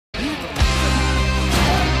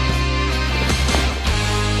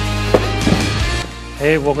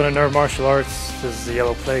Hey, welcome to Nerd Martial Arts. This is the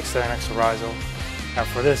Yellow Plague standing next to Rizo. And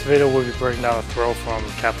for this video, we'll be breaking down a throw from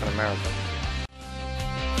Captain America.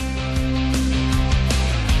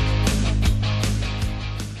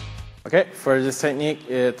 Okay, for this technique,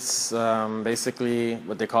 it's basically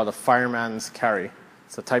what they call the fireman's carry.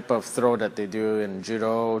 It's a type of throw that they do in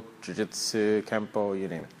judo, jiu-jitsu, kempo, you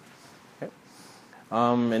name it.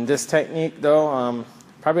 Okay. In this technique, though,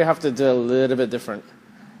 probably have to do a little bit different.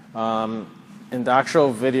 In the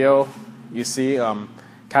actual video, you see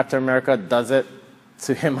Captain America does it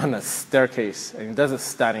to him on a staircase, and he does it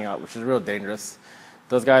standing up, which is real dangerous.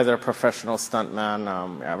 Those guys are professional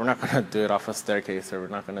stuntmen. Yeah, we're not going to do it off a staircase, or we're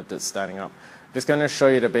not going to do it standing up. I'm just going to show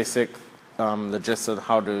you the basic, the gist of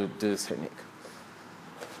how to do this technique.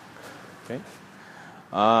 Okay.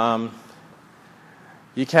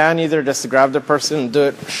 You can either just grab the person and do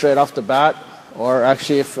it straight off the bat, or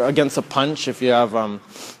actually, if against a punch, if you have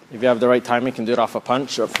the right time, you can do it off a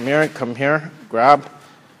punch. So from here, come here, grab.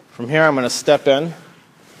 From here, I'm going to step in,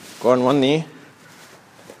 go on one knee,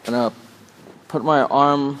 and put my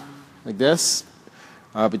arm like this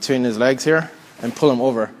between his legs here, and pull him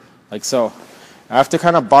over, like so. I have to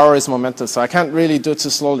kind of borrow his momentum, so I can't really do it too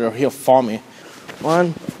slowly, or he'll fall me.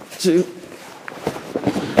 1, 2.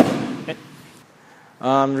 Okay.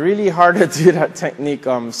 Really hard to do that technique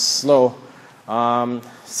slow.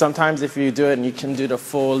 Sometimes if you do it and you can do the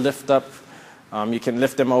full lift up, you can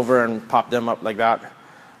lift them over and pop them up like that.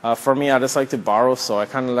 For me, I just like to borrow, so I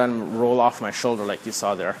kind of let them roll off my shoulder like you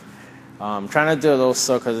saw there. I'm trying to do a little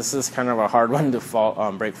slow because this is kind of a hard one to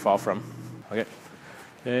fall from. Okay.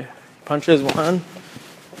 Okay. Punches 1.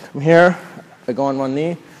 From here, I go on one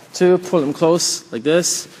knee. 2, pull them close like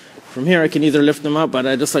this. From here, I can either lift them up, but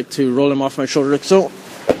I just like to roll them off my shoulder like so,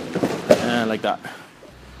 and like that.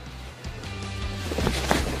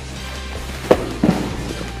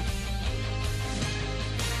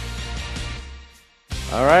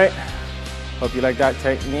 All right, hope you like that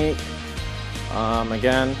technique.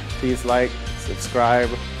 Again, please like, subscribe,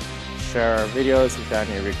 share our videos. If you have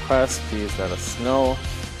any requests, please let us know.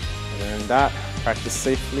 Other than that, practice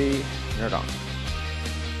safely, nerd on.